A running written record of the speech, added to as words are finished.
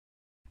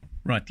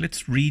Right,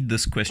 let's read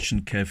this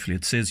question carefully.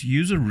 It says,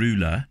 use a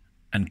ruler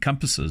and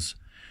compasses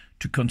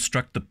to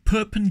construct the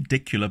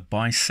perpendicular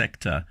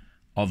bisector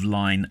of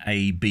line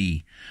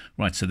AB.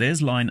 Right, so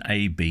there's line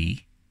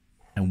AB,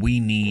 and we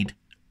need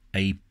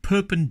a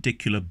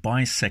perpendicular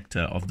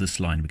bisector of this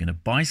line. We're going to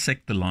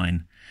bisect the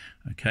line,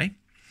 okay?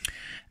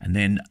 And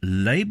then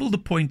label the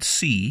point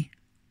C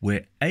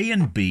where A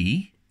and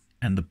B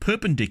and the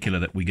perpendicular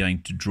that we're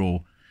going to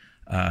draw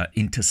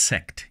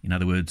intersect. In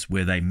other words,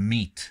 where they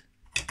meet.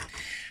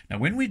 Now,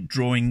 when we're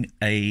drawing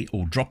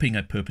or dropping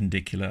a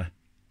perpendicular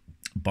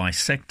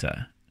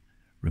bisector,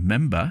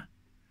 remember,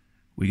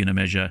 we're going to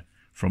measure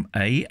from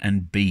A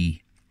and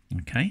B,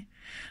 okay?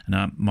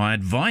 Now, my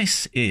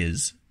advice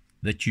is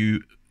that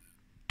you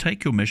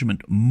take your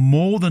measurement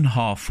more than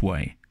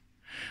halfway.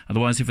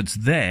 Otherwise, if it's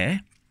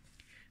there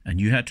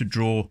and you had to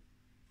draw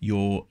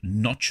your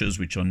notches,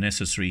 which are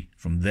necessary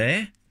from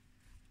there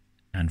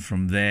and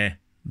from there,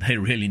 they're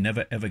really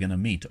never ever going to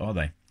meet, are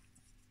they?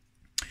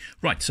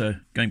 Right, so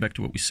going back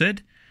to what we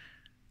said,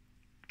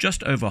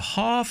 just over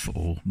half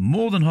or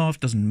more than half,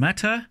 doesn't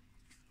matter.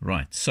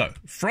 Right, so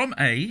from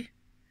A,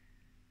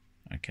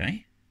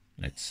 okay,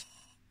 let's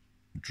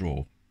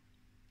draw.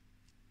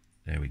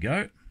 There we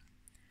go.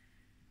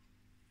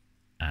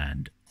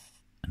 And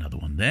another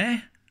one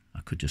there.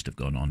 I could just have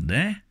gone on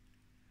there.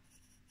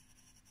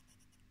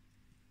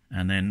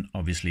 And then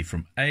obviously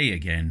from A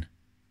again,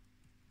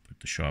 put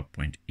the sharp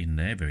point in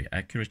there very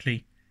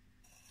accurately.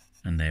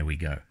 And there we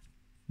go.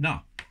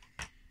 Now,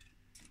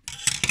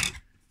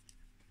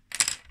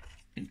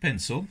 in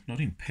pencil, not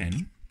in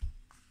pen,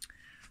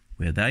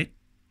 where that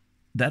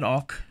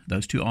arc,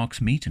 those two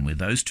arcs meet, and where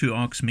those two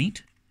arcs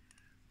meet,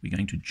 we're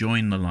going to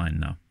join the line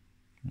now,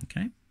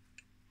 okay?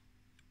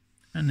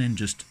 And then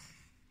just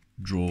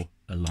draw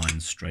a line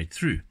straight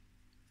through,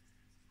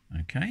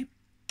 okay?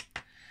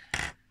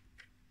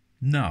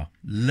 Now,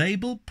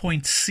 label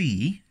point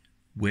C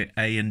where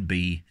A and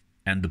B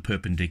and the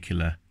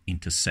perpendicular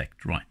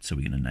intersect. Right, so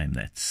we're going to name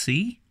that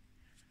C,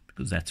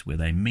 because that's where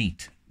they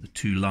meet, the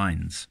two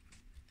lines.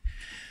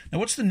 Now,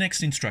 what's the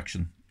next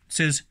instruction? It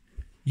says,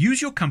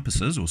 use your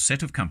compasses or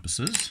set of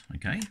compasses,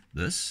 okay,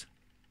 this,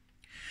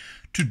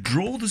 to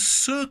draw the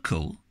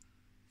circle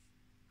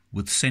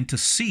with center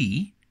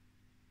C,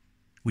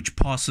 which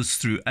passes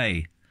through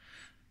A.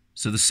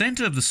 So the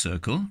center of the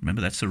circle,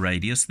 remember that's the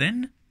radius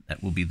then,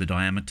 that will be the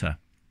diameter,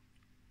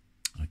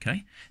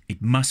 okay?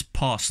 It must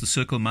pass, the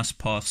circle must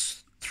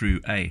pass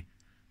through A.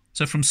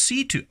 So from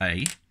C to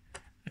A,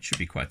 that should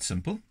be quite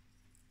simple,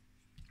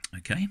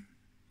 okay?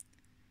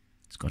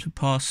 It's got to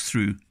pass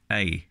through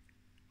A.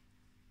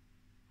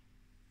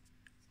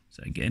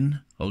 So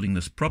again, holding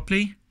this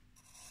properly,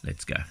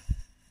 let's go.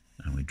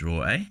 And we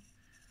draw a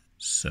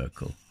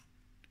circle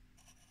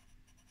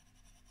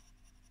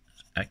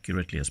as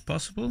accurately as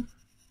possible.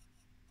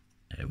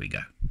 There we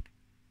go.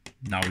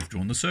 Now we've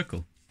drawn the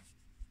circle.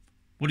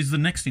 What is the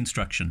next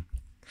instruction?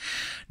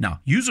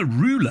 Now, use a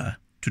ruler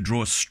to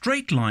draw a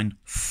straight line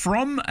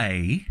from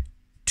A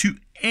to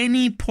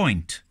any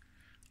point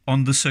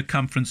on the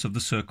circumference of the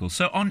circle.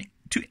 So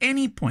to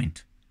any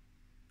point.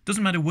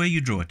 Doesn't matter where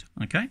you draw it,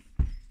 okay?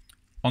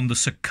 On the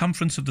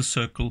circumference of the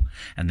circle,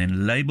 and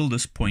then label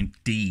this point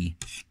D.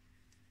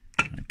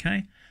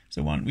 Okay,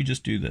 so why don't we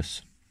just do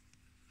this?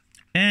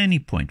 Any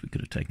point, we could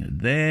have taken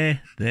it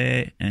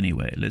there,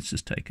 anyway. Let's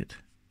just take it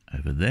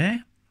over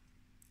there.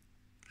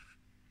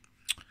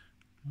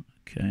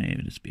 Okay,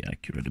 let's be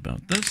accurate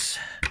about this.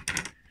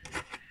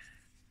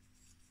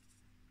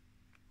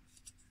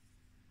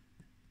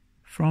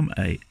 From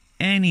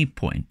any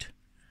point,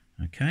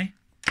 okay,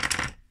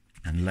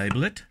 and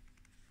label it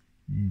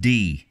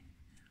D,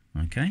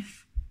 okay,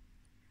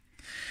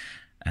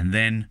 and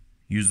then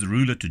use the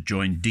ruler to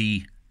join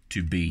D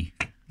to B,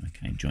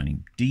 okay,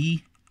 joining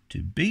D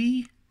to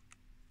B,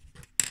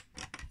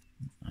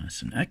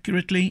 nice and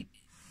accurately,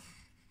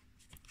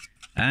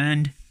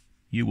 and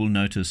you will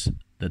notice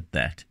that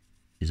that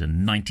is a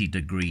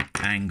 90-degree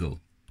angle.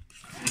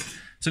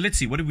 So let's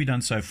see, what have we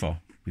done so far?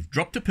 We've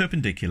dropped a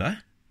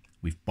perpendicular,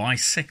 we've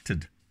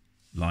bisected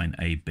line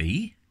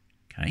AB,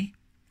 okay,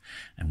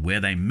 and where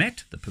they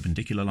met, the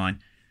perpendicular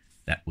line,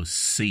 that was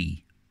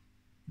C.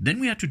 Then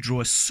we had to draw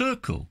a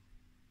circle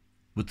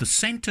with the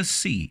center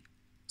C,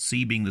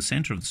 C being the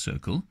center of the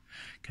circle,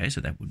 okay,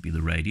 so that would be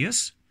the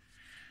radius.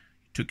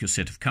 You took your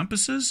set of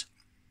compasses,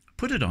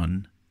 put it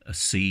on a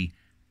C,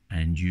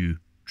 and you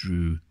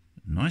drew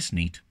a nice,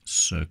 neat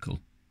circle.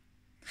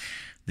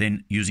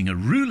 Then using a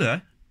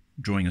ruler,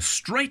 drawing a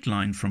straight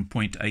line from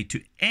point A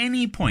to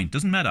any point.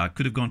 Doesn't matter. I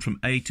could have gone from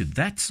A to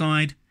that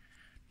side.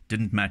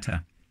 Didn't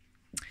matter.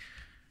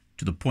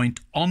 To the point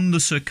on the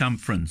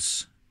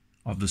circumference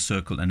of the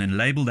circle, and then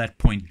label that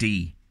point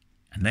D.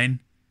 And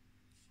then,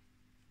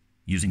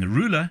 using a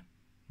ruler,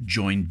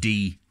 join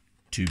D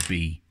to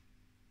B.